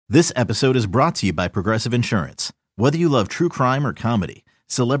This episode is brought to you by Progressive Insurance. Whether you love true crime or comedy,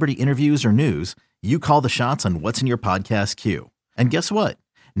 celebrity interviews or news, you call the shots on what's in your podcast queue. And guess what?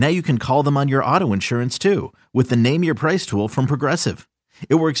 Now you can call them on your auto insurance too with the Name Your Price tool from Progressive.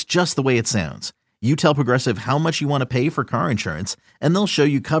 It works just the way it sounds. You tell Progressive how much you want to pay for car insurance, and they'll show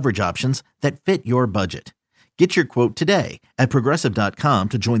you coverage options that fit your budget. Get your quote today at Progressive.com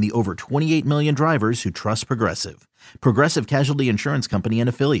to join the over 28 million drivers who trust Progressive. Progressive Casualty Insurance Company and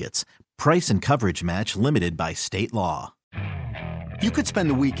Affiliates. Price and coverage match limited by state law. You could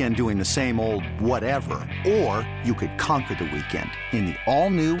spend the weekend doing the same old whatever, or you could conquer the weekend in the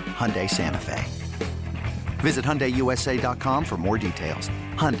all-new Hyundai Santa Fe. Visit HyundaiUSA.com for more details.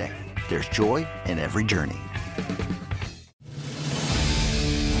 Hyundai, there's joy in every journey.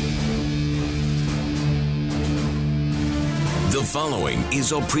 The following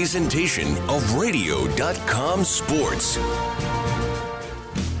is a presentation of Radio.com Sports.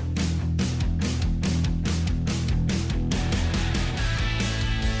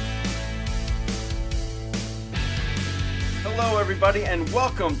 Hello, everybody, and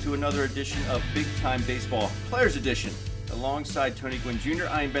welcome to another edition of Big Time Baseball Players Edition. Alongside Tony Gwynn Jr.,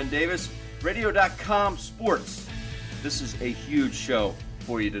 I am Ben Davis, Radio.com Sports. This is a huge show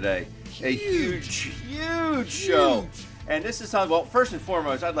for you today. A huge show. And this is how, well, first and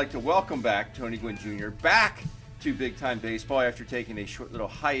foremost, I'd like to welcome back Tony Gwynn Jr. back to Big Time Baseball after taking a short little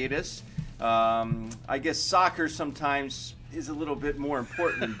hiatus. I guess soccer sometimes is a little bit more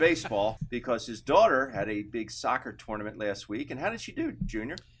important than baseball because his daughter had a big soccer tournament last week. And how did she do,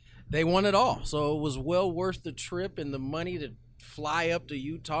 Junior? They won it all, so it was well worth the trip and the money to fly up to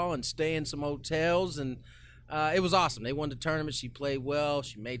Utah and stay in some hotels. And it was awesome. They won the tournament. She played well.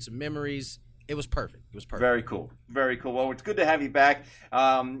 She made some memories. It was perfect. Very cool. Very cool. Well, it's good to have you back.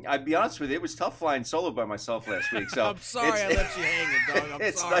 I'd be honest with you, it was tough flying solo by myself last week. So I'm sorry I left you hanging, dog.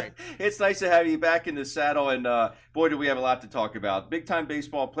 I'm sorry. It's nice to have you back in the saddle, and boy, do we have a lot to talk about. Big Time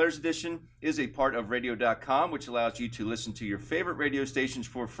Baseball Players Edition is a part of Radio.com, which allows you to listen to your favorite radio stations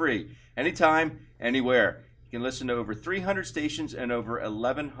for free, anytime, anywhere. You can listen to over 300 stations and over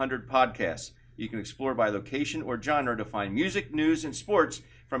 1,100 podcasts. You can explore by location or genre to find music, news, and sports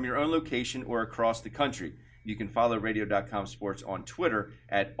from your own location or across the country. You can follow Radio.com Sports on Twitter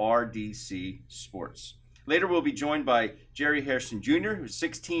at RDC Sports. Later, we'll be joined by Jerry Hairston Jr., who's a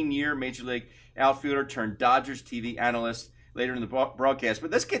 16-year Major League outfielder turned Dodgers TV analyst later in the broadcast.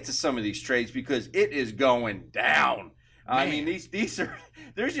 But let's get to some of these trades because it is going down. I mean, these are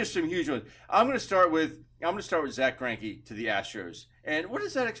there's just some huge ones. I'm going to start with Zack Greinke to the Astros. And what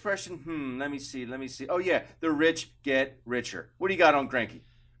is that expression? Let me see. Oh, yeah, the rich get richer. What do you got on Greinke?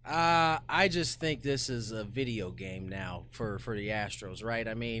 I just think this is a video game now for the Astros, right?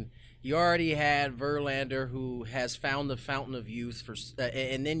 I mean, you already had Verlander, who has found the fountain of youth,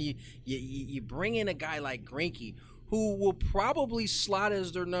 and then you bring in a guy like Greinke, who will probably slot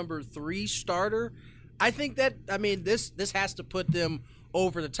as their number 3 starter. I think this has to put them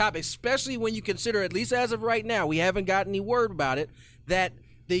over the top, especially when you consider, at least as of right now, we haven't gotten any word about it, that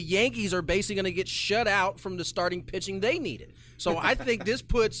the Yankees are basically going to get shut out from the starting pitching they needed. So I think this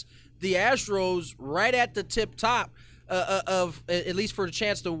puts the Astros right at the tip top of at least for a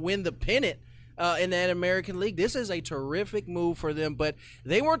chance to win the pennant in that American League. This is a terrific move for them, but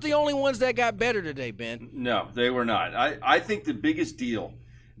they weren't the only ones that got better today, Ben. No, they were not. I think the biggest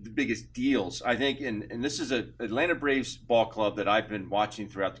deals, I think, and this is an Atlanta Braves ball club that I've been watching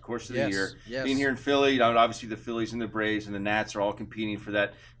throughout the course of the year. Yes. Being here in Philly, obviously the Phillies and the Braves and the Nats are all competing for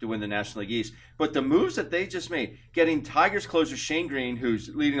that to win the National League East. But the moves that they just made, getting Tigers closer Shane Green,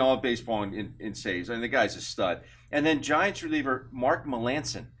 who's leading all of baseball in saves, and the guy's a stud, and then Giants reliever Mark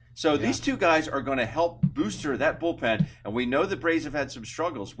Melancon. So these two guys are going to help booster that bullpen, and we know the Braves have had some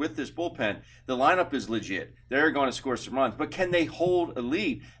struggles with this bullpen. The lineup is legit. They're going to score some runs, but can they hold a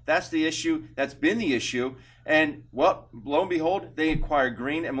lead? That's the issue. That's been the issue. And, well, lo and behold, they acquired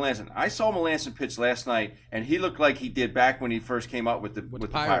Green and Melancon. I saw Melancon pitch last night, and he looked like he did back when he first came up with the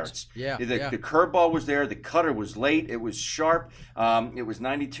Pirates. The curveball was there. The cutter was late. It was sharp. It was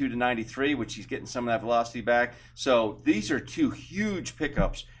 92 to 93, which he's getting some of that velocity back. So these are two huge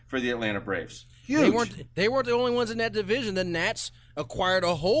pickups for the Atlanta Braves. Huge. They weren't the only ones in that division. The Nats acquired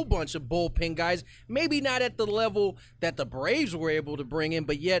a whole bunch of bullpen guys, maybe not at the level that the Braves were able to bring in,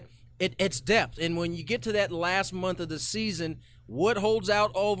 but yet it's depth. And when you get to that last month of the season, what holds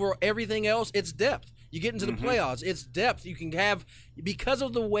out over everything else? It's depth. You get into the playoffs, it's depth. You can have, because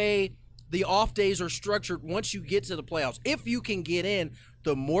of the way the off days are structured once you get to the playoffs, if you can get in,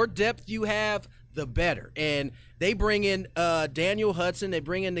 the more depth you have, the better. And they bring in Daniel Hudson. They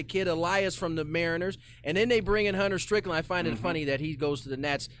bring in the kid Elias from the Mariners. And then they bring in Hunter Strickland. I find it funny that he goes to the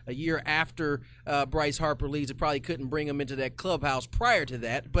Nats a year after Bryce Harper leaves. They probably couldn't bring him into that clubhouse prior to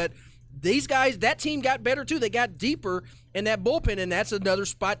that. But these guys, that team got better too. They got deeper in that bullpen, and that's another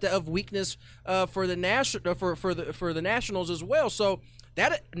spot of weakness for the Nationals as well. So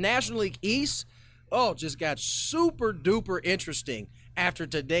that National League East, just got super duper interesting after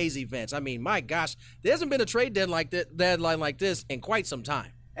today's events. I mean, my gosh, there hasn't been a trade deadline like this in quite some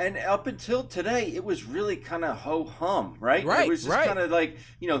time. And up until today, it was really kind of ho-hum, right? Right, it was just kind of like,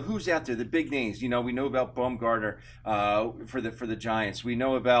 who's out there, the big names. We know about Baumgartner for the Giants. We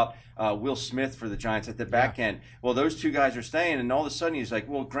know about Will Smith for the Giants at the back end. Well, those two guys are staying, and all of a sudden he's like,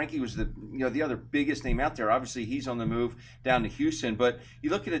 well, Greinke was the other biggest name out there. Obviously, he's on the move down to Houston. But you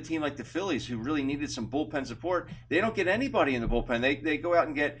look at a team like the Phillies, who really needed some bullpen support. They don't get anybody in the bullpen. They go out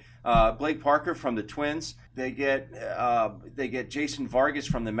and get Blake Parker from the Twins. They get Jason Vargas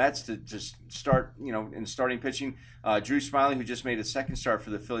from the Mets to just start, in starting pitching. Drew Smyly, who just made a second start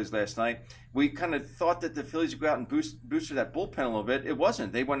for the Phillies last night. We kind of thought that the Phillies would go out and booster that bullpen a little bit. It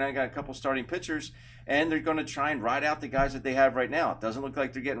wasn't. They went out and got a couple starting pitchers, and they're going to try and ride out the guys that they have right now. It doesn't look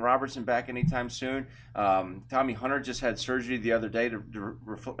like they're getting Robertson back anytime soon. Tommy Hunter just had surgery the other day to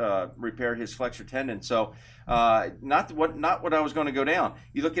repair his flexor tendon. So not what I was going to go down.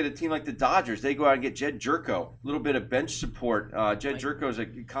 You look at a team like the Dodgers. They go out and get Jed Jerko, a little bit of bench support. Jed Jerko is a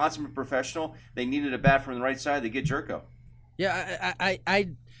consummate professional. They needed a bat from the right side. They get Jerko. Yeah,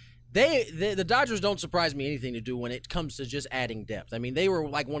 the Dodgers don't surprise me anything to do when it comes to just adding depth. I mean, they were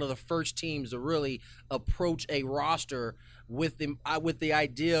like one of the first teams to really approach a roster with the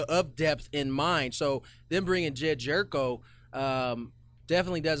idea of depth in mind. So them bringing Jed Jerko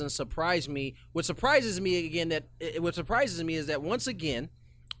definitely doesn't surprise me. What surprises me is that once again,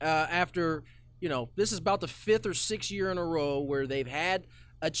 after this is about the 5th or 6th year in a row where they've had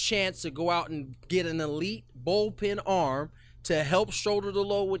a chance to go out and get an elite bullpen arm to help shoulder the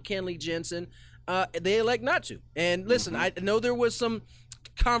load with Kenley Jensen, they elect not to. And listen, I know there was some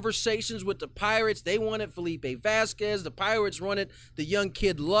conversations with the Pirates. They wanted Felipe Vasquez. The Pirates wanted the young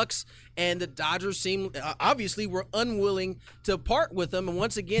kid Lux, and the Dodgers obviously were unwilling to part with them. And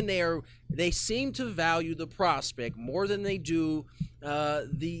once again, they seem to value the prospect more than they do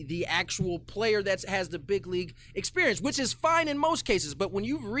the actual player that has the big league experience, which is fine in most cases. But when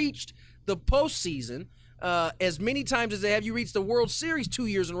you've reached the postseason, as many times as they have, you reached the World Series 2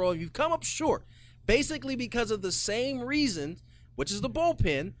 years in a row, you've come up short, basically because of the same reason, which is the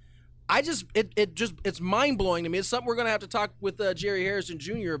bullpen. It's mind-blowing to me. It's something we're going to have to talk with Jerry Harrison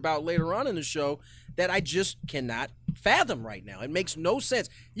Jr. about later on in the show that I just cannot fathom right now. It makes no sense.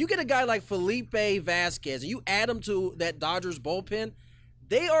 You get a guy like Felipe Vasquez and you add him to that Dodgers bullpen,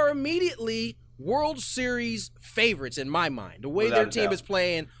 they are immediately World Series favorites in my mind. The way their team is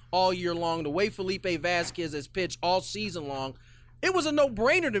playing all year long, the way Felipe Vasquez has pitched all season long, it was a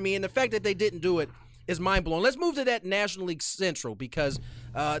no-brainer to me, and the fact that they didn't do it is mind-blowing. Let's move to that National League Central because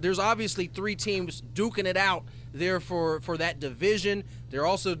there's obviously 3 teams duking it out there for that division. They're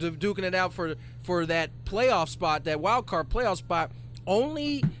also duking it out for that playoff spot, that wild card playoff spot.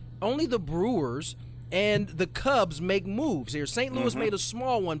 Only the Brewers and the Cubs make moves here. St. Louis made a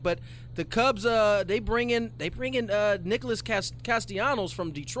small one, but the Cubs they bring in Nicholas Castellanos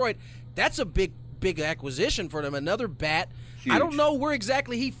from Detroit. That's a big acquisition for them. Another bat. Huge. I don't know where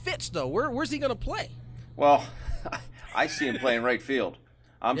exactly he fits though. Where's he going to play? Well, I see him playing right field.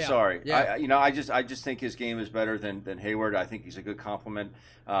 I'm sorry. Yeah. I just think his game is better than Hayward. I think he's a good complement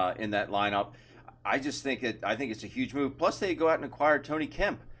in that lineup. I think it's a huge move. Plus, they go out and acquire Tony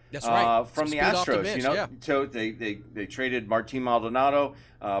Kemp. That's right. From the Astros, So they traded Martin Maldonado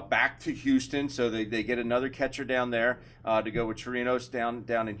back to Houston, so they get another catcher down there to go with Chirinos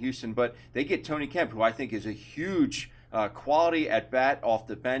down in Houston. But they get Tony Kemp, who I think is a huge quality at bat off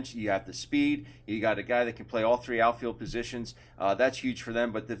the bench. You have the speed. You got a guy that can play all 3 outfield positions. That's huge for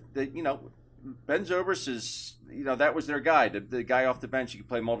them. But Ben Zobrist is, that was their guy, the guy off the bench. He can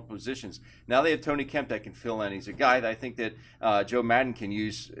play multiple positions. Now they have Tony Kemp that can fill in. He's a guy that I think that Joe Madden can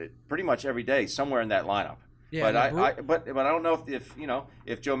use pretty much every day somewhere in that lineup. Yeah, but I don't know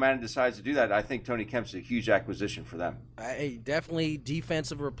if Joe Madden decides to do that. I think Tony Kemp's a huge acquisition for them. Definitely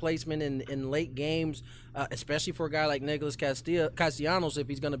defensive replacement in late games, especially for a guy like Nicholas Castellanos. If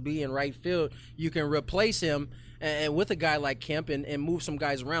he's going to be in right field, you can replace him with a guy like Kemp and move some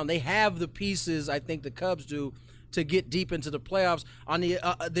guys around. They have the pieces, I think the Cubs do, to get deep into the playoffs. On the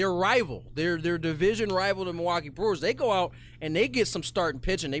their rival, their division rival, the Milwaukee Brewers, they go out and they get some starting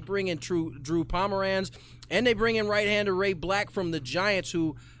pitching. They bring in Drew Pomeranz, and they bring in right-hander Ray Black from the Giants,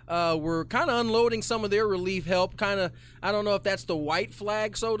 who were kind of unloading some of their relief help. Kind of, I don't know if that's the white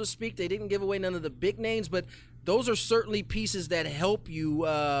flag, so to speak. They didn't give away none of the big names, but those are certainly pieces that help you.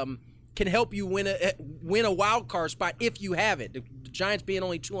 Can help you win a wild card spot if you have it. The Giants being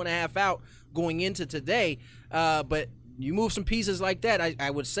only 2.5 out going into today, but you move some pieces like that, I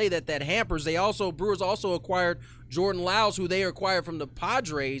would say that hampers. Brewers also acquired Jordan Lyles, who they acquired from the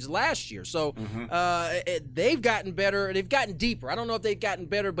Padres last year. So they've gotten better. They've gotten deeper. I don't know if they've gotten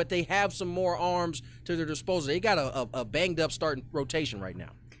better, but they have some more arms to their disposal. They got a banged up starting rotation right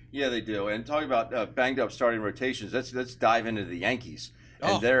now. Yeah, they do. And talking about banged up starting rotations, let's dive into the Yankees.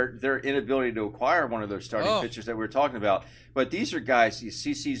 And their inability to acquire one of those starting pitchers that we were talking about. But these are guys,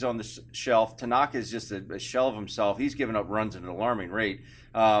 CC's on the shelf. Tanaka is just a shell of himself. He's giving up runs at an alarming rate.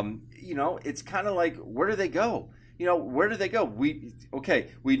 It's kind of like, where do they go? Where do they go? We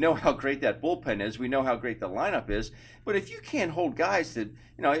know how great that bullpen is. We know how great the lineup is. But if you can't hold guys that,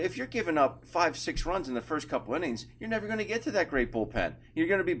 if you're giving up 5-6 runs in the first couple innings, you're never going to get to that great bullpen. You're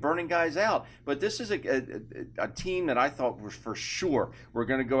going to be burning guys out. But this is a team that I thought was for sure we're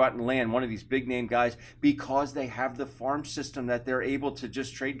going to go out and land one of these big name guys because they have the farm system that they're able to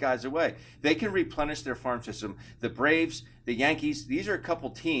just trade guys away. They can replenish their farm system. The Braves, the Yankees, these are a couple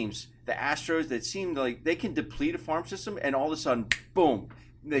teams, the Astros, that seem like they can deplete a farm system and all of a sudden, boom,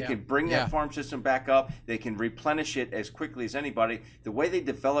 they can bring that farm system back up. They can replenish it as quickly as anybody. The way they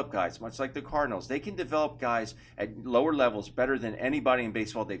develop guys, much like the Cardinals, they can develop guys at lower levels better than anybody in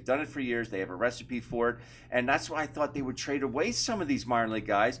baseball. They've done it for years. They have a recipe for it. And that's why I thought they would trade away some of these minor league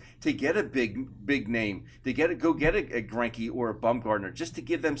guys to get a big name, to go get a Greinke or a Bumgarner, just to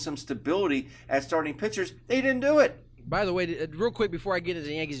give them some stability as starting pitchers. They didn't do it. By the way, real quick before I get into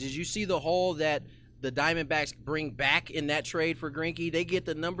the Yankees, did you see the haul that the Diamondbacks bring back in that trade for Greinke? They get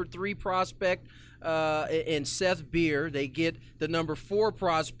the number 3 prospect in Seth Beer. They get the number 4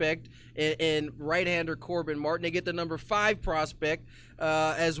 prospect in right-hander Corbin Martin. They get the number 5 prospect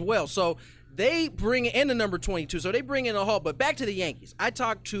as well. So they bring in the number 22. So they bring in a haul. But back to the Yankees. I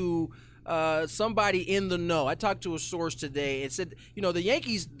talked to somebody in the know. I talked to a source today and said, the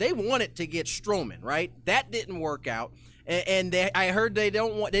Yankees, they wanted to get Stroman, right? That didn't work out. And I heard they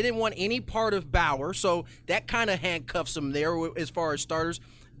didn't want any part of Bauer, so that kind of handcuffs them there as far as starters.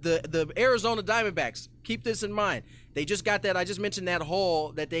 The Arizona Diamondbacks, keep this in mind. They just got that. I just mentioned that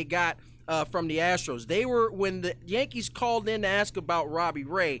haul that they got from the Astros. They were, when the Yankees called in to ask about Robbie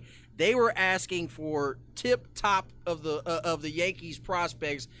Ray, they were asking for tip top of the Yankees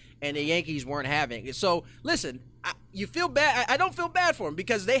prospects, and the Yankees weren't having it. So listen, you feel bad. I don't feel bad for them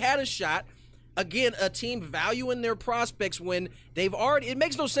because they had a shot. Again, a team valuing their prospects when they've already – it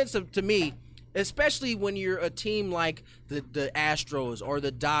makes no sense to me, especially when you're a team like the Astros or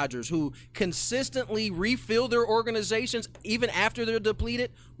the Dodgers who consistently refill their organizations even after they're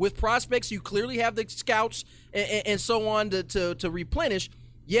depleted with prospects. You clearly have the scouts and so on to replenish,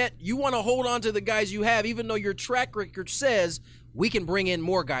 yet you want to hold on to the guys you have even though your track record says we can bring in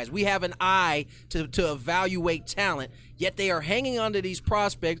more guys. We have an eye to evaluate talent, yet they are hanging on to these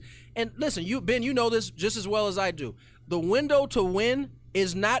prospects. And listen, Ben, you know this just as well as I do. The window to win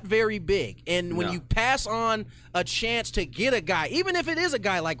is not very big. And when you pass on a chance to get a guy, even if it is a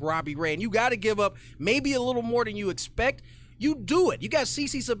guy like Robbie Ray, and you got to give up maybe a little more than you expect, you do it. You got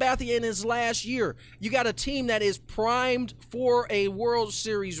CC Sabathia in his last year. You got a team that is primed for a World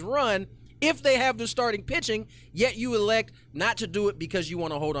Series run if they have the starting pitching, yet you elect not to do it because you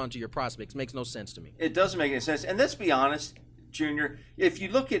want to hold on to your prospects. Makes no sense to me. It doesn't make any sense. And let's be honest, Junior, if you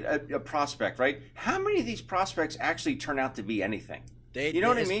look at a prospect, right, how many of these prospects actually turn out to be anything? You know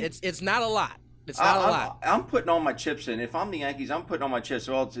what I mean? It's not a lot. It's not a lot. I'm putting all my chips in. If I'm the Yankees, I'm putting all my chips.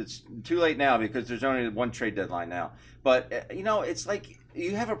 Well, it's too late now because there's only one trade deadline now. But, it's like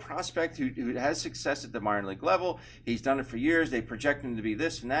you have a prospect who has success at the minor league level. He's done it for years. They project him to be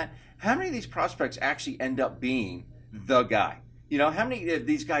this and that. How many of these prospects actually end up being the guy? How many of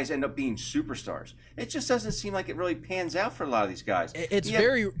these guys end up being superstars? It just doesn't seem like it really pans out for a lot of these guys. It's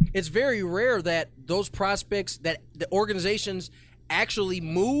very rare that those prospects that the organizations actually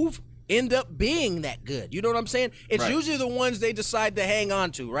move end up being that good. You know what I'm saying? It's usually the ones they decide to hang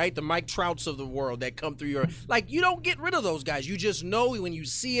on to, right? The Mike Trouts of the world that come through you don't get rid of those guys. You just know when you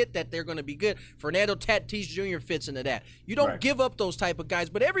see it that they're going to be good. Fernando Tatis Jr. fits into that. You don't give up those type of guys,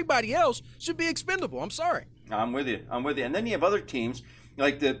 but everybody else should be expendable. I'm sorry. I'm with you. And then you have other teams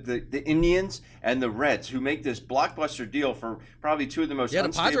like the Indians and the Reds, who make this blockbuster deal for probably two of the most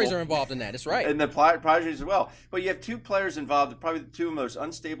unstable. The Padres are involved in that. That's right. And the Padres as well. But you have two players involved, probably the two of the most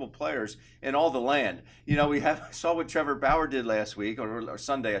unstable players in all the land. Saw what Trevor Bauer did last week, or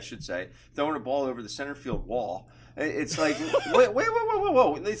Sunday, I should say, throwing a ball over the center field wall. It's like,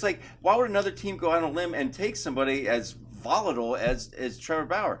 whoa. It's like, why would another team go out on a limb and take somebody as volatile as Trevor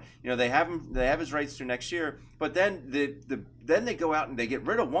Bauer? They have his rights through next year, but then then they go out and they get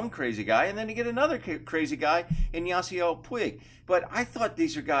rid of one crazy guy, and then they get another crazy guy in Yasiel Puig. But I thought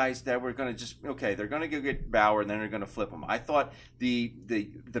these are guys that were going to they're going to go get Bauer and then they're going to flip him. I thought the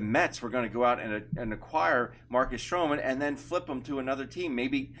Mets were going to go out and acquire Marcus Stroman and then flip him to another team.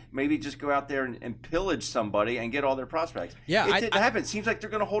 Maybe just go out there and pillage somebody and get all their prospects. Yeah, it didn't happen. It seems like they're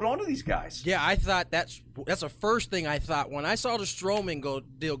going to hold on to these guys. Yeah, I thought that's the first thing I thought when I saw the Stroman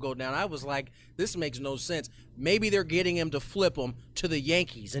deal go down. I was like, this makes no sense. Maybe they're getting him to flip him to the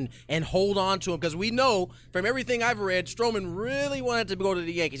Yankees and hold on to him, because we know from everything I've read, Stroman really wanted to go to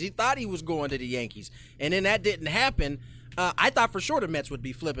the Yankees. He thought he was going to the Yankees, and then that didn't happen. I thought for sure the Mets would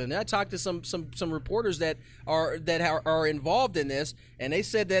be flipping. And I talked to some reporters that are involved in this, and they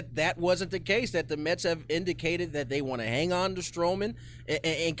said that wasn't the case. That the Mets have indicated that they want to hang on to Stroman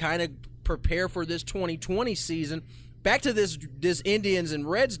and kind of prepare for this 2020 season. Back to this Indians and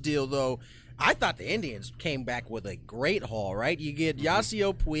Reds deal, though. I thought the Indians came back with a great haul, right? You get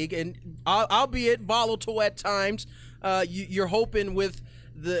Yasiel Puig, and albeit volatile at times, you're hoping with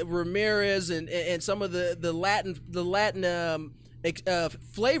the Ramirez and some of the Latin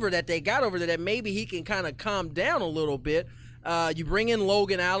flavor that they got over there that maybe he can kind of calm down a little bit. You bring in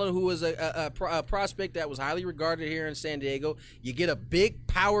Logan Allen, who was a prospect that was highly regarded here in San Diego. You get a big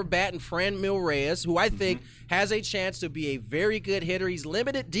power bat in Franmil Reyes, who I think has a chance to be a very good hitter. He's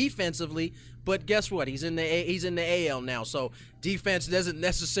limited defensively, but guess what? He's in the AL now, so defense doesn't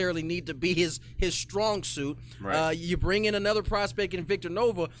necessarily need to be his strong suit. Right. You bring in another prospect in Victor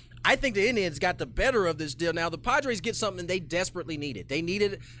Nova. I think the Indians got the better of this deal. Now the Padres get something they desperately needed. They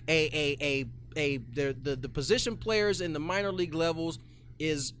needed the position players in the minor league levels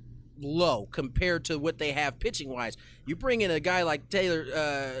is low compared to what they have pitching wise. You bring in a guy like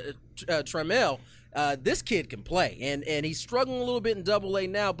Taylor Trammell. This kid can play, and he's struggling a little bit in Double-A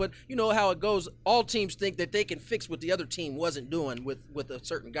now, but you know how it goes. All teams think that they can fix what the other team wasn't doing with a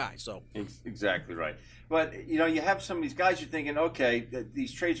certain guy. So exactly right. But you have some of these guys. You're thinking, okay,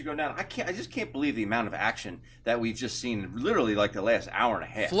 these trades are going down. I just can't believe the amount of action that we've just seen, literally like the last hour and a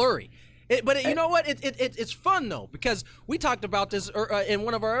half. Flurry. You know what? It's fun though, because we talked about this in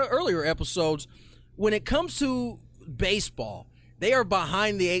one of our earlier episodes. When it comes to baseball, they are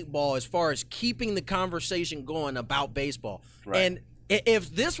behind the eight ball as far as keeping the conversation going about baseball. Right. And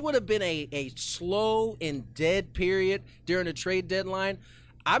if this would have been a slow and dead period during the trade deadline,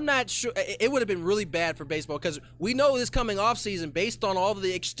 I'm not sure. It would have been really bad for baseball, because we know this coming off season, based on all of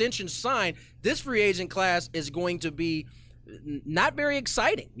the extensions signed, this free agent class is going to be not very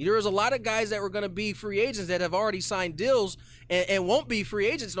exciting. There's a lot of guys that were going to be free agents that have already signed deals and won't be free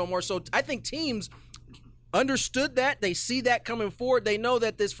agents no more. So I think teams understood that. They see that coming forward. They know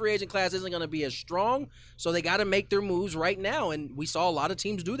that this free agent class isn't going to be as strong, so they got to make their moves right now, and we saw a lot of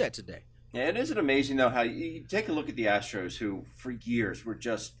teams do that today. Yeah, and isn't it amazing, though, how you take a look at the Astros, who for years were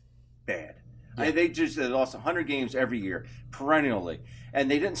just bad. Yeah. They lost 100 games every year, perennially, and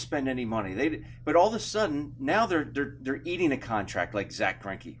they didn't spend any money. But all of a sudden, now they're eating a contract like Zach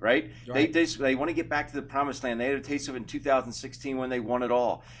Greinke, right? They want to get back to the promised land. They had a taste of it in 2016 when they won it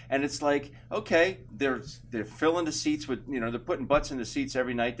all, and it's like, okay, they're filling the seats with, they're putting butts in the seats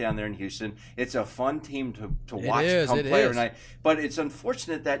every night down there in Houston. It's a fun team to watch come play every night. But it's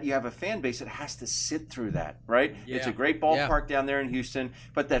unfortunate that you have a fan base that has to sit through that, right? Yeah. It's a great ballpark down there in Houston,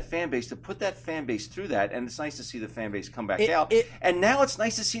 but that fan base, to put that fan base through that, and it's nice to see the fan base come back out. And now it's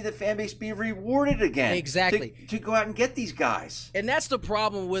nice to see the fan base be rewarded again. Exactly. To go out and get these guys. And that's the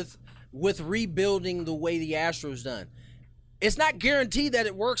problem with rebuilding the way the Astros done. It's not guaranteed that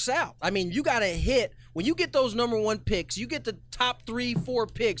it works out. I mean, you got to hit. When you get those number one picks, you get the top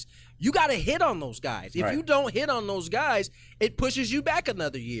 3-4 picks, you got to hit on those guys. If you don't hit on those guys, it pushes you back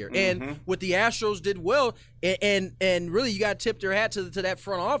another year. Mm-hmm. And what the Astros did well, and really you got to tip their hat to that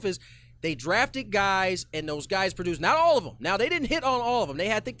front office. They drafted guys, and those guys produced. Not all of them. Now, they didn't hit on all of them.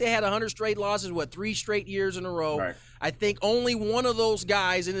 I think they had 100 straight losses, 3 straight years in a row. Right. I think only one of those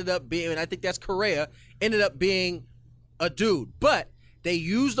guys ended up being, and I think that's Correa, ended up being a dude. But they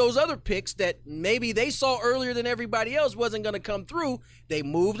used those other picks that maybe they saw earlier than everybody else wasn't going to come through. They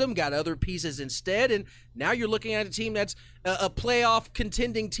moved them, got other pieces instead, and now you're looking at a team that's a playoff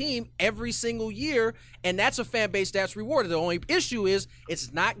contending team every single year, and that's a fan base that's rewarded. The only issue is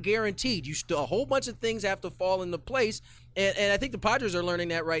it's not guaranteed. A whole bunch of things have to fall into place, and I think the Padres are learning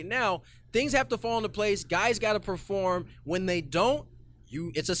that right now. Things have to fall into place. Guys got to perform. When they don't,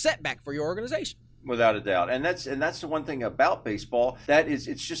 it's a setback for your organization. Without a doubt. And that's the one thing about baseball,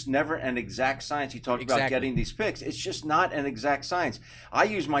 it's just never an exact science. You talk about getting these picks. It's just not an exact science. I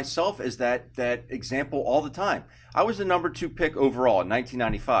use myself as that example all the time. I was the number 2 pick overall in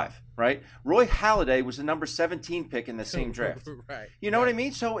 1995, right? Roy Halladay was the number 17 pick in the same draft. Right. You know what I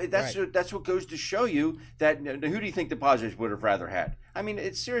mean? So that's what goes to show you that who do you think the Padres would have rather had? I mean,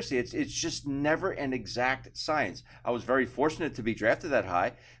 it's just never an exact science. I was very fortunate to be drafted that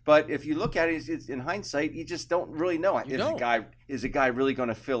high, but if you look at it, it's in hindsight, you just don't really know. Is a guy really going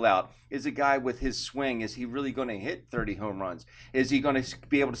to fill out? Is a guy with his swing, is he really going to hit 30 home runs? Is he going to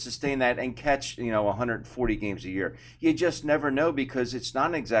be able to sustain that and catch 140 games a year? You just never know because it's not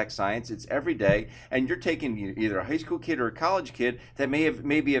an exact science. It's every day, and you're taking either a high school kid or a college kid that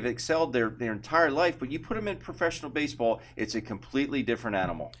maybe have excelled their entire life, but you put them in professional baseball, it's a completely different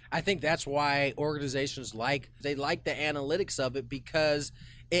animal. I think that's why organizations like the analytics of it, because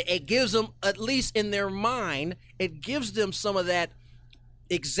it gives them, at least in their mind, it gives them some of that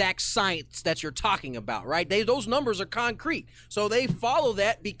exact science that you're talking about, right? Those numbers are concrete. So they follow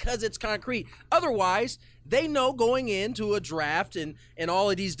that because it's concrete. Otherwise, they know going into a draft and all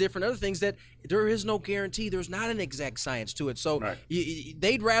of these different other things that there is no guarantee. There's not an exact science to it. So right.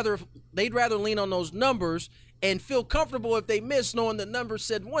 They'd rather lean on those numbers and feel comfortable if they miss, knowing the numbers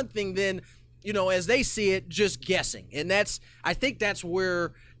said one thing than, as they see it, just guessing. And I think that's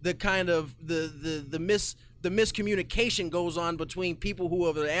where the kind of the miscommunication goes on between people who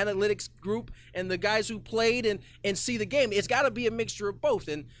are the analytics group and the guys who played and see the game. It's got to be a mixture of both.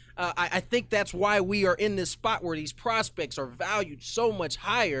 And I think that's why we are in this spot where these prospects are valued so much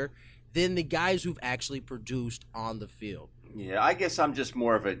higher than the guys who've actually produced on the field. Yeah, I guess I'm just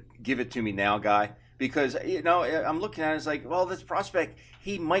more of a give it to me now guy. Because, I'm looking at it, it's like, well, this prospect,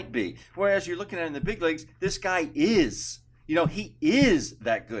 he might be. Whereas you're looking at it in the big leagues, this guy is. He is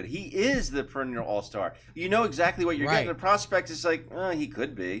that good. He is the perennial all-star. You know exactly what you're getting. The prospect is like, he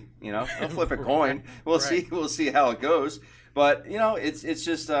could be. I'll flip a coin. We'll see. We'll see how it goes. But, it's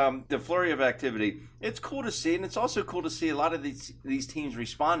just the flurry of activity. It's cool to see, and it's also cool to see a lot of these teams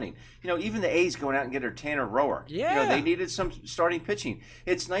responding. Even the A's going out and get their Tanner Roark. Yeah. They needed some starting pitching.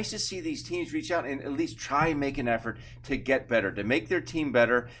 It's nice to see these teams reach out and at least try and make an effort to get better, to make their team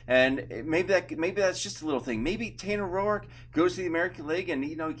better. And maybe that's just a little thing. Maybe Tanner Roark goes to the American League and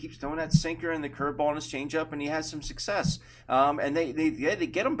he keeps throwing that sinker and the curveball and his changeup, and he has some success. And they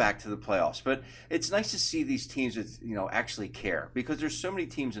get him back to the playoffs. But it's nice to see these teams that actually care, because there's so many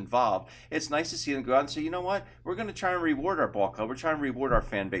teams involved. It's nice to see them go out and say, you know what, we're going to try and reward our ball club. We're trying to reward our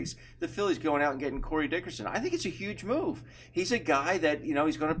fan base. The Phillies going out and getting Corey Dickerson. I think it's a huge move. He's a guy that,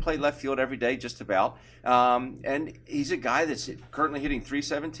 he's going to play left field every day just about. And he's a guy that's currently hitting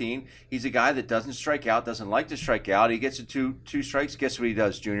 .317. He's a guy that doesn't strike out, doesn't like to strike out. He gets to two strikes. Guess what he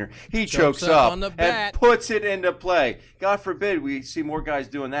does, Junior? He chokes up on the bat and puts it into play. God forbid we see more guys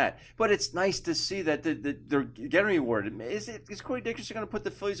doing that. But it's nice to see that they're getting rewarded. Is Corey Dickerson going to put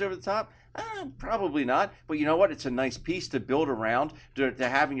the Phillies over the top? Probably not. But you know what? It's a nice piece to build around to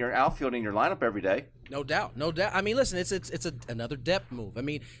having your outfield in your lineup every day. No doubt. I mean, listen, it's another depth move. I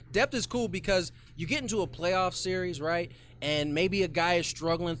mean, depth is cool because you get into a playoff series, right? And maybe a guy is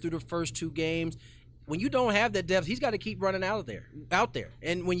struggling through the first 2 games. When you don't have that depth, he's got to keep running out there.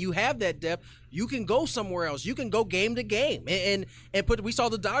 And when you have that depth, you can go somewhere else. You can go game to game. And we saw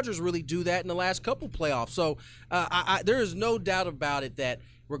the Dodgers really do that in the last couple playoffs. So there is no doubt about it that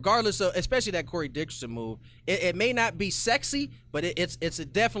regardless of, especially that Corey Dickerson move, it may not be sexy, but it's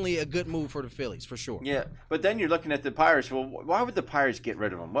definitely a good move for the Phillies, for sure. Yeah, but then you're looking at the Pirates. Well, why would the Pirates get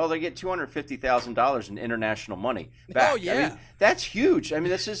rid of him? Well, they get $250,000 in international money back. Oh, yeah. I mean, that's huge. I mean,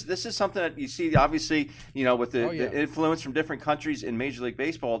 this is something that you see, obviously, with the influence from different countries in Major League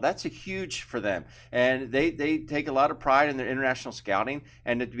Baseball. That's a huge for them. And they take a lot of pride in their international scouting.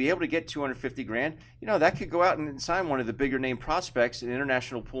 And to be able to get $250,000, that could go out and sign one of the bigger name prospects in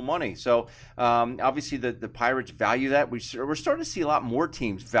international pool money. So, obviously, the Pirates value that. We're starting to see a lot more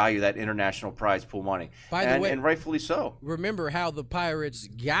teams value that international prize pool money. By the way, and rightfully so. Remember how the Pirates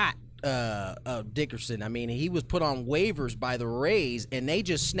got Dickerson. I mean, he was put on waivers by the Rays, and they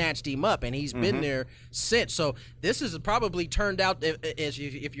just snatched him up, and he's been there since. So this has probably turned out,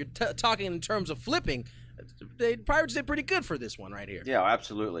 if you're talking in terms of flipping, the Pirates did pretty good for this one right here. Yeah,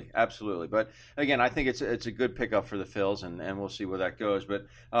 absolutely. But again, I think it's a good pickup for the Phils, and we'll see where that goes. But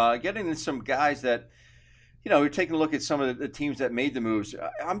getting into some guys that, we're taking a look at some of the teams that made the moves.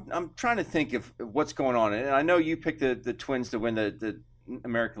 I'm trying to think of what's going on, and I know you picked the Twins to win the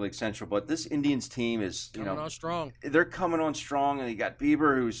American League Central, but this Indians team is coming on strong. They're coming on strong, and you got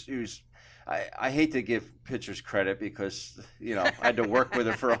Bieber, who's I hate to give pitchers credit because, I had to work with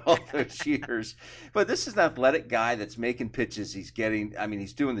her for all those years. But this is an athletic guy that's making pitches. He's doing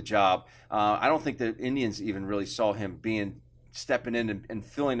the job. I don't think the Indians even really saw him stepping in and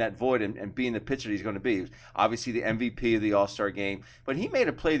filling that void and being the pitcher he's going to be. He was obviously the MVP of the All-Star game, but he made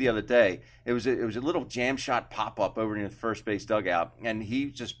a play the other day. It was a little jam shot pop-up over in the first base dugout, and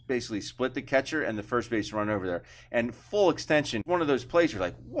he just basically split the catcher and the first base run over there. And full extension, one of those plays you're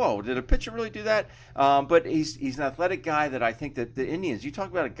like, whoa, did a pitcher really do that? But he's an athletic guy that I think that the Indians, you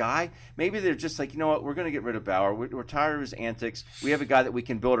talk about a guy, maybe they're just like, you know what, we're going to get rid of Bauer. We're tired of his antics. We have a guy that we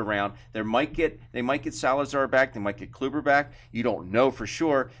can build around. They might get Salazar back. They might get Kluber back. You don't know for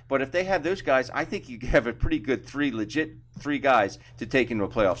sure, but if they have those guys, I think you have a pretty good legit three guys to take into a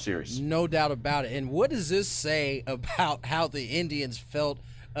playoff series. No doubt about it. And what does this say about how the Indians felt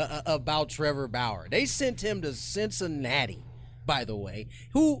about Trevor Bauer? They sent him to Cincinnati, by the way,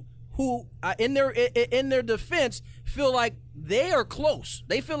 who in their defense feel like they are close.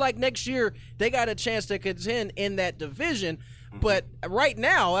 They feel like next year they got a chance to contend in that division. But right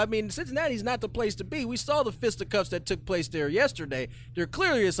now, Cincinnati's not the place to be. We saw the fisticuffs that took place there yesterday. There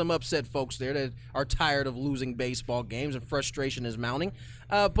clearly is some upset folks there that are tired of losing baseball games, and frustration is mounting.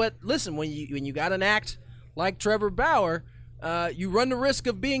 But listen, when you got an act like Trevor Bauer, you run the risk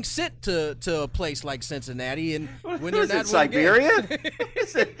of being sent to a place like Cincinnati, and when they're not Siberia.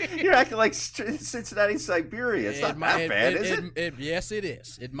 You're acting like Cincinnati, Siberia. It's not that bad, is it? Yes, it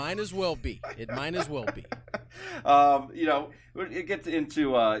is. It might as well be. We get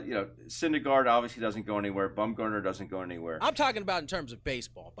into Syndergaard obviously doesn't go anywhere. Bumgarner doesn't go anywhere. I'm talking about in terms of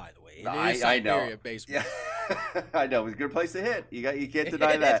baseball, by the way. I know. Baseball. Yeah. I know. It's a good place to hit. You can't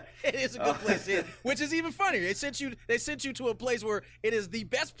deny that. It is a good place to hit, which is even funnier. They sent you to a place where it is the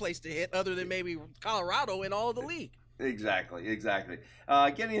best place to hit, other than maybe Colorado in all of the league. Exactly.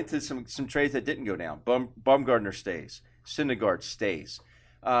 Getting into some trades that didn't go down. Bumgarner stays. Syndergaard stays.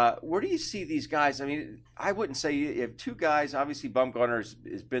 Where do you see these guys? I wouldn't say you have two guys. Obviously, Bumgarner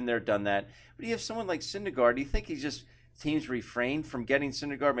has been there, done that. But you have someone like Syndergaard. Do you think teams refrain from getting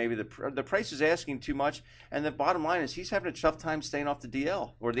Syndergaard? Maybe the price is asking too much, and the bottom line is he's having a tough time staying off the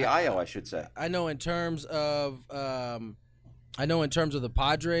DL or the IL, I should say. I know in terms of the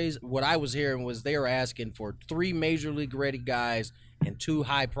Padres, what I was hearing was they were asking for 3 major league ready guys and 2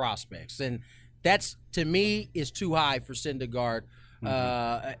 high prospects, and that's, to me, is too high for Syndergaard.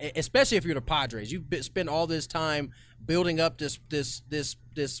 Especially if you're the Padres, you've spent all this time building up this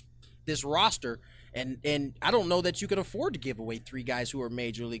roster, and I don't know that you can afford to give away 3 guys who are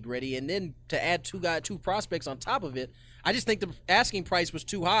major league ready, and then to add 2 prospects on top of it. I just think the asking price was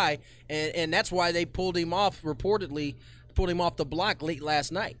too high, and that's why they pulled him off the block late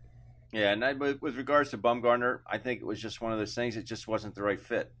last night. Yeah, and with regards to Bumgarner, I think it was just one of those things. It just wasn't the right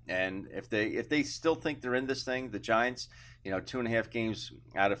fit. And if they still think they're in this thing, the Giants, 2.5 games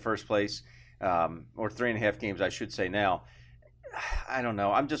out of first place, or 3.5 games, I should say now. I don't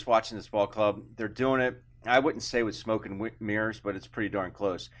know. I'm just watching this ball club. They're doing it. I wouldn't say with smoke and mirrors, but it's pretty darn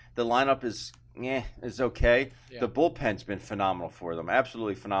close. The lineup is okay. Yeah. The bullpen's been phenomenal for them,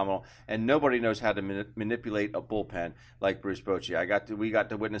 absolutely phenomenal, and nobody knows how to manipulate a bullpen like Bruce Bochy. We got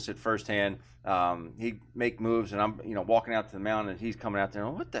to witness it firsthand. He make moves, and I'm walking out to the mound, and he's coming out there.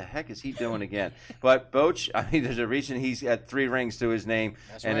 What the heck is he doing again? But Boch, there's a reason he's had 3 rings to his name.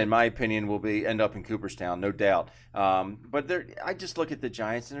 That's and right. In my opinion, will end up in Cooperstown, no doubt. But I just look at the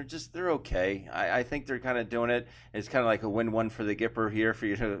Giants, and they're okay. I think they're kind of doing it. It's kind of like a win-1 for the Gipper here for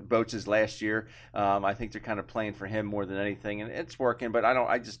Boch's last year. I think they're kind of playing for him more than anything, and it's working. But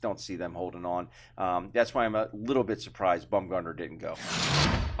I just don't see them holding on. That's why I'm a little bit surprised Bumgarner didn't go.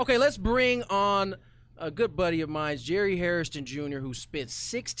 Okay, let's bring on a good buddy of mine, Jerry Hairston Jr., who spent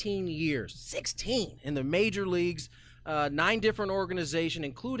 16 years in the major leagues, 9 different organizations,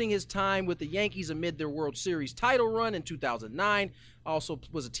 including his time with the Yankees amid their World Series title run in 2009. Also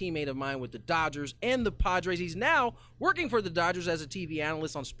was a teammate of mine with the Dodgers and the Padres. He's now working for the Dodgers as a TV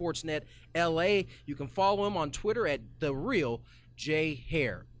analyst on Sportsnet LA. You can follow him on Twitter at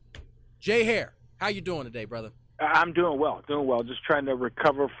 @TheRealJHair. Jay Hair, how you doing today, brother? I'm doing well. Just trying to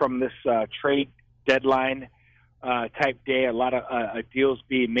recover from this trade deadline type day. A lot of deals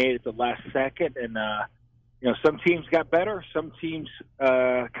being made at the last second, and some teams got better. Some teams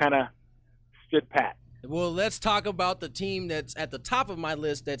kind of stood pat. Well, let's talk about the team that's at the top of my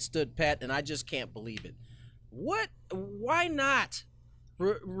list that stood pat, and I just can't believe it. Why not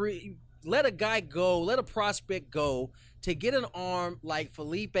let a guy go, let a prospect go to get an arm like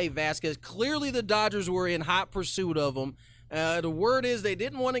Felipe Vasquez? Clearly the Dodgers were in hot pursuit of him. The word is they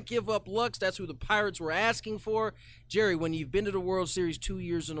didn't want to give up Lux. That's who the Pirates were asking for. Jerry, when you've been to the World Series 2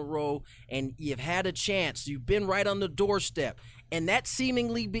 years in a row and you've had a chance, you've been right on the doorstep, and that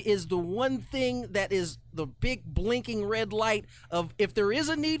seemingly is the one thing that is the big blinking red light of if there is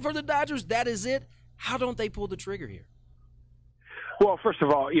a need for the Dodgers, that is it. How don't they pull the trigger here? Well, first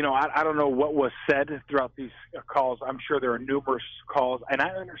of all, I don't know what was said throughout these calls. I'm sure there are numerous calls, and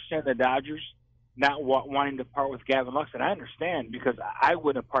I understand the Dodgers not wanting to part with Gavin Lux, and I understand because I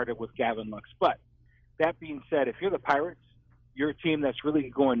wouldn't have parted with Gavin Lux. But that being said, if you're the Pirates, you're a team that's really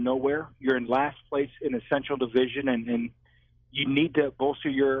going nowhere. You're in last place in the Central Division, and you need to bolster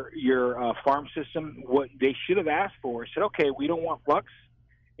your farm system. What they should have asked for is said, okay, we don't want Lux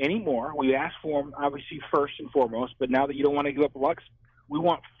anymore. We asked for him, obviously, first and foremost, but now that you don't want to give up Lux, we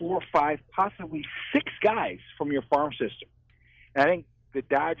want 4 or 5, possibly 6 guys from your farm system. And I think the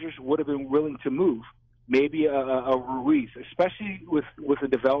Dodgers would have been willing to move maybe a Ruiz, especially with the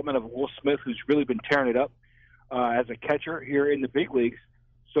development of Will Smith, who's really been tearing it up as a catcher here in the big leagues.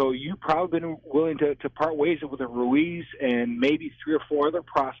 So you've probably been willing to part ways with a Ruiz and maybe 3 or 4 other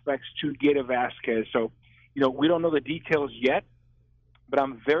prospects to get a Vasquez. So, we don't know the details yet, but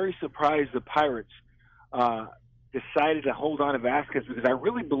I'm very surprised the Pirates decided to hold on to Vasquez because I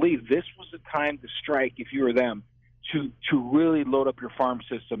really believe this was the time to strike if you were them to really load up your farm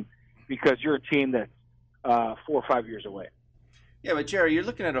system because you're a team that's 4 or 5 years away. Yeah, but Jerry, you're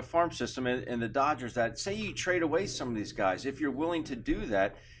looking at a farm system in the Dodgers that say you trade away some of these guys. If you're willing to do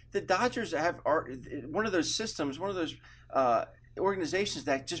that, the Dodgers are one of those systems, one of those organizations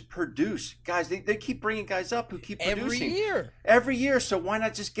that just produce guys. They keep bringing guys up who keep producing every year. So why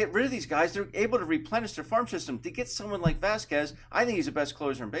not just get rid of these guys? They're able to replenish their farm system. To get someone like Vasquez, I think he's the best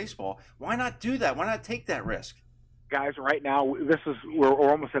closer in baseball. Why not do that? Why not take that risk? Guys, right now we're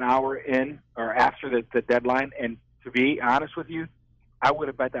almost an hour in or after the deadline, and to be honest with you, I would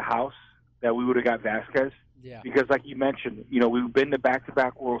have bet the house that we would have got Vasquez. Yeah. Because like you mentioned, we've been to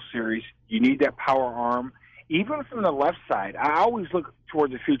back-to-back World Series. You need that power arm. Even from the left side, I always look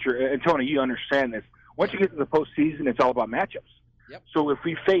towards the future. And, Tony, you understand this. Once you get to the postseason, it's all about matchups. Yep. So if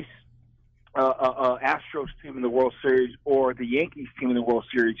we face a Astros team in the World Series or the Yankees team in the World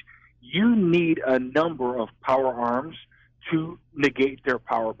Series, you need a number of power arms to negate their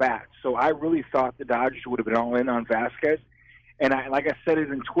power bats. So I really thought the Dodgers would have been all in on Vasquez. And like I said it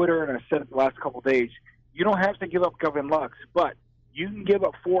in Twitter, and I said it the last couple of days, you don't have to give up Gavin Lux, but you can give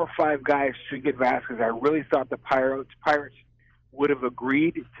up 4 or 5 guys to get Vasquez. I really thought the Pirates would have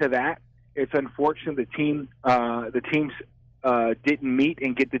agreed to that. It's unfortunate the teams didn't meet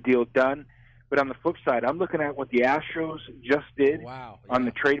and get the deal done. But on the flip side, I'm looking at what the Astros just did on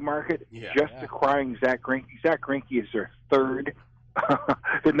the trade market, acquiring Zach Greinke. Zach Greinke is their third,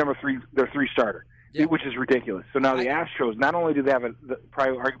 their 3 starter, which is ridiculous. So now the Astros, not only do they have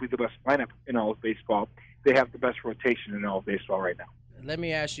probably arguably the best lineup in all of baseball, they have the best rotation in all of baseball right now. Let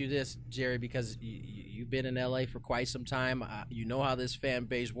me ask you this, Jerry, because you've been in L.A. for quite some time. You know how this fan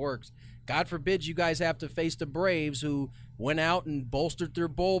base works. God forbid you guys have to face the Braves, who went out and bolstered their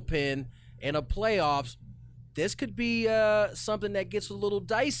bullpen in a playoffs. This could be something that gets a little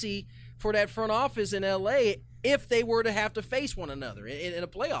dicey for that front office in L.A. if they were to have to face one another in a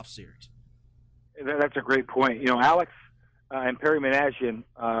playoff series. That's a great point. Alex and Perry Managian,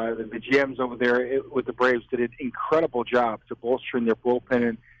 the GMs over there with the Braves, did an incredible job to bolstering their bullpen.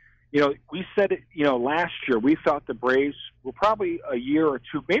 And, we said it, last year, we thought the Braves were probably a year or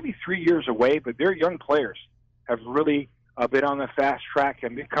 2, maybe 3 years away, but their young players have really been on the fast track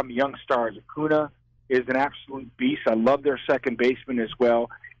and become young stars. Acuna is an absolute beast. I love their second baseman as well.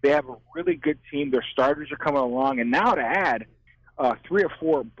 They have a really good team. Their starters are coming along. And now to add 3 or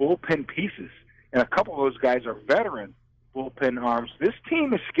 4 bullpen pieces, and a couple of those guys are veteran bullpen arms. This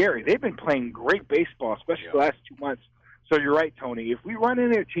team is scary. They've been playing great baseball, especially the last 2 months. So you're right, Tony. If we run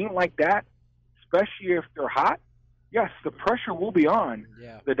into a team like that, especially if they're hot, yes, the pressure will be on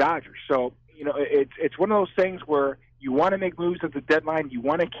the Dodgers. So, it's one of those things where you want to make moves at the deadline. You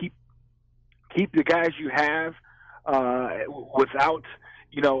want to keep the guys you have without,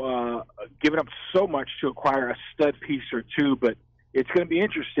 giving up so much to acquire a stud piece or 2. But it's going to be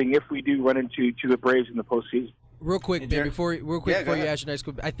interesting if we do run into the Braves in the postseason. Real quick, Ben, before you ask your next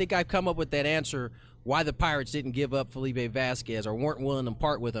question, I think I've come up with that answer why the Pirates didn't give up Felipe Vasquez or weren't willing to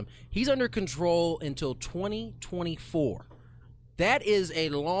part with him. He's under control until 2024. That is a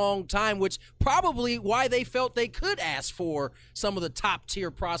long time, which probably why they felt they could ask for some of the top-tier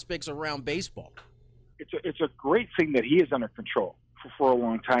prospects around baseball. It's a great thing that he is under control for a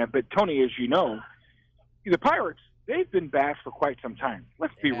long time. But, Tony, as you know, the Pirates, they've been bad for quite some time.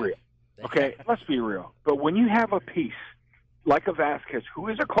 Let's be real. Okay, let's be real. But when you have a piece like a Vasquez, who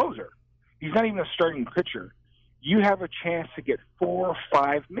is a closer, he's not even a starting pitcher, you have a chance to get 4,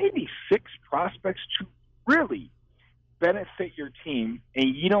 5, maybe 6 prospects to really benefit your team,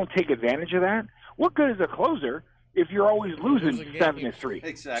 and you don't take advantage of that. What good is a closer if you're always losing 7-3?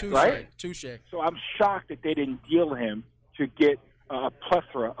 Exactly. Right? Touche. So I'm shocked that they didn't deal him to get a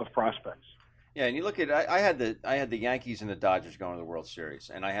plethora of prospects. Yeah, and you look at I had the Yankees and the Dodgers going to the World Series,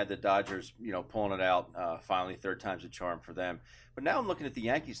 and I had the Dodgers, pulling it out finally, third time's a charm for them. But now I'm looking at the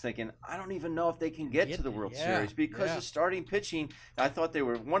Yankees thinking, I don't even know if they can get to the World Series because of starting pitching. I thought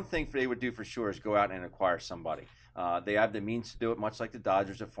one thing they would do for sure is go out and acquire somebody. They have the means to do it, much like the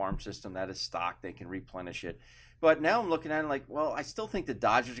Dodgers, a farm system that is stocked. They can replenish it. But now I'm looking at it like, well, I still think the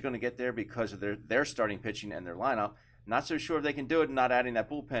Dodgers are going to get there because of their starting pitching and their lineup. Not so sure if they can do it and not adding that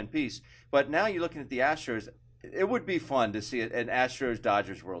bullpen piece. But now you're looking at the Astros. It would be fun to see an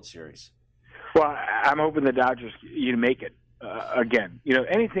Astros-Dodgers World Series. Well, I'm hoping the Dodgers make it again.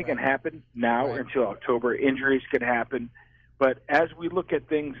 Anything can happen now until October. Injuries can happen. But as we look at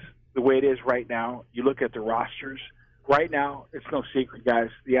things the way it is right now, you look at the rosters. Right now, it's no secret, guys,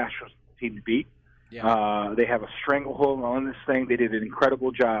 the Astros are the team to beat. Yeah. They have a stranglehold on this thing. They did an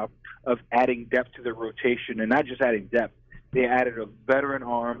incredible job of adding depth to their rotation, and not just adding depth. They added a veteran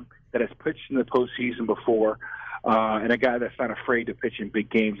arm that has pitched in the postseason before, and a guy that's not afraid to pitch in big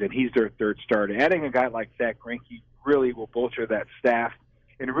games, and he's their third starter. Adding a guy like Zach Greinke really will bolster that staff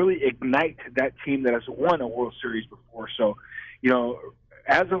and really ignite that team that has won a World Series before. So,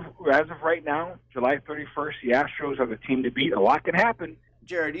 as of right now, July 31st, the Astros are the team to beat. A lot can happen.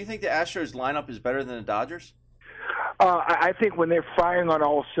 Jerry, do you think the Astros lineup is better than the Dodgers? I think when they're firing on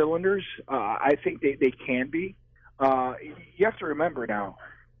all cylinders, I think they can be. You have to remember now,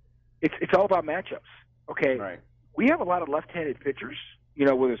 it's all about matchups. Okay, right. We have a lot of left-handed pitchers.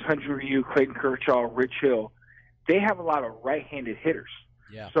 Whether it's Hyun-Jin Ryu, Clayton Kershaw, Rich Hill, they have a lot of right-handed hitters.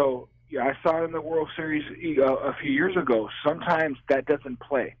 Yeah. So I saw it in the World Series a few years ago. Sometimes that doesn't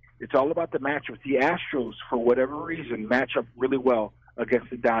play. It's all about the matchups. The Astros, for whatever reason, match up really well against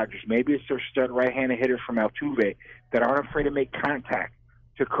the Dodgers. Maybe it's their stud right-handed hitters from Altuve that aren't afraid to make contact,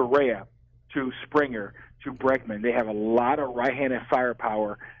 to Correa, to Springer, to Bregman. They have a lot of right-handed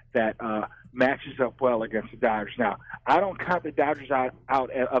firepower that matches up well against the Dodgers. Now, I don't count the Dodgers out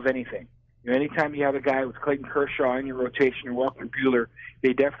of anything. Anytime you have a guy with Clayton Kershaw in your rotation and Walker Buehler,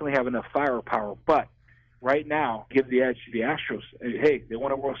 they definitely have enough firepower. But right now, give the edge to the Astros. Hey, they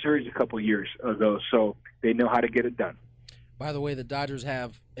won a World Series a couple years ago, so they know how to get it done. By the way, the Dodgers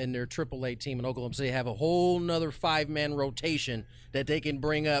have in their AAA team in Oklahoma City have a whole nother 5-man rotation that they can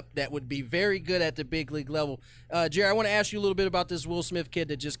bring up that would be very good at the big league level. Jerry, I want to ask you a little bit about this Will Smith kid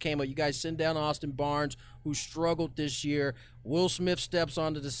that just came up. You guys sent down Austin Barnes, who struggled this year. Will Smith steps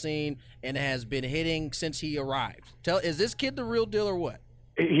onto the scene and has been hitting since he arrived. Is this kid the real deal or what?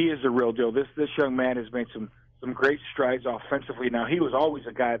 He is the real deal. This young man has made some great strides offensively. Now, he was always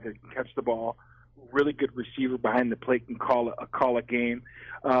a guy that can catch the ball, really good receiver behind the plate, can call a game.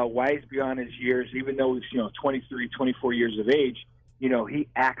 Wise beyond his years, even though he's 23, 24 years of age, he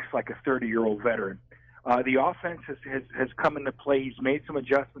acts like a 30-year-old veteran. The offense has come into play. He's made some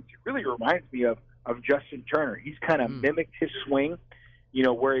adjustments. It really reminds me of Justin Turner. He's kind of mimicked his swing,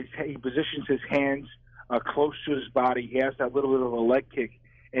 where he positions his hands close to his body. He has that little bit of a leg kick,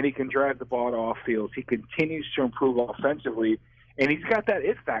 and he can drive the ball to off fields. He continues to improve offensively, and he's got that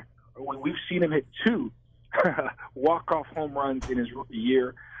it factor. We've seen him hit 2 walk-off home runs in his rookie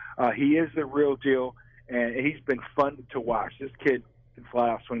year. He is the real deal, and he's been fun to watch. This kid can fly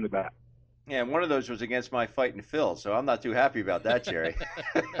out, swing the bat. Yeah, and one of those was against my Fighting Phil, so I'm not too happy about that, Jerry.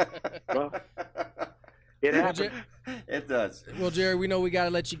 Well, it happens. It does. Well, Jerry, we know we got to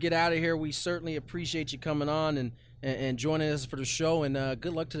let you get out of here. We certainly appreciate you coming on and joining us for the show, and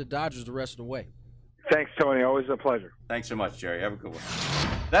good luck to the Dodgers the rest of the way. Thanks, Tony. Always a pleasure. Thanks so much, Jerry. Have a good one.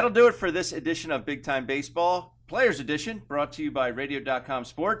 That'll do it for this edition of Big Time Baseball, Players Edition, brought to you by Radio.com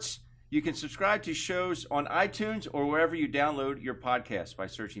Sports. You can subscribe to shows on iTunes or wherever you download your podcasts by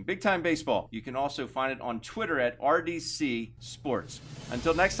searching Big Time Baseball. You can also find it on Twitter at RDC Sports.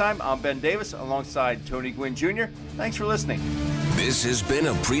 Until next time, I'm Ben Davis alongside Tony Gwynn Jr. Thanks for listening. This has been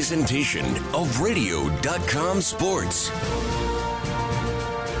a presentation of Radio.com Sports.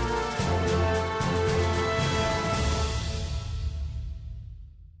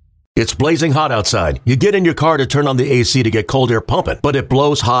 It's blazing hot outside. You get in your car to turn on the AC to get cold air pumping, but it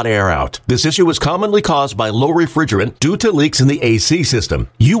blows hot air out. This issue is commonly caused by low refrigerant due to leaks in the AC system.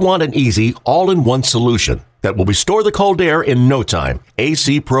 You want an easy, all-in-one solution that will restore the cold air in no time.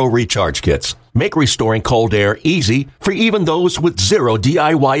 AC Pro Recharge Kits make restoring cold air easy for even those with zero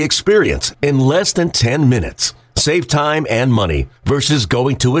DIY experience in less than 10 minutes. Save time and money versus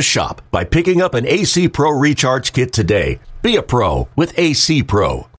going to a shop by picking up an AC Pro Recharge Kit today. Be a pro with AC Pro.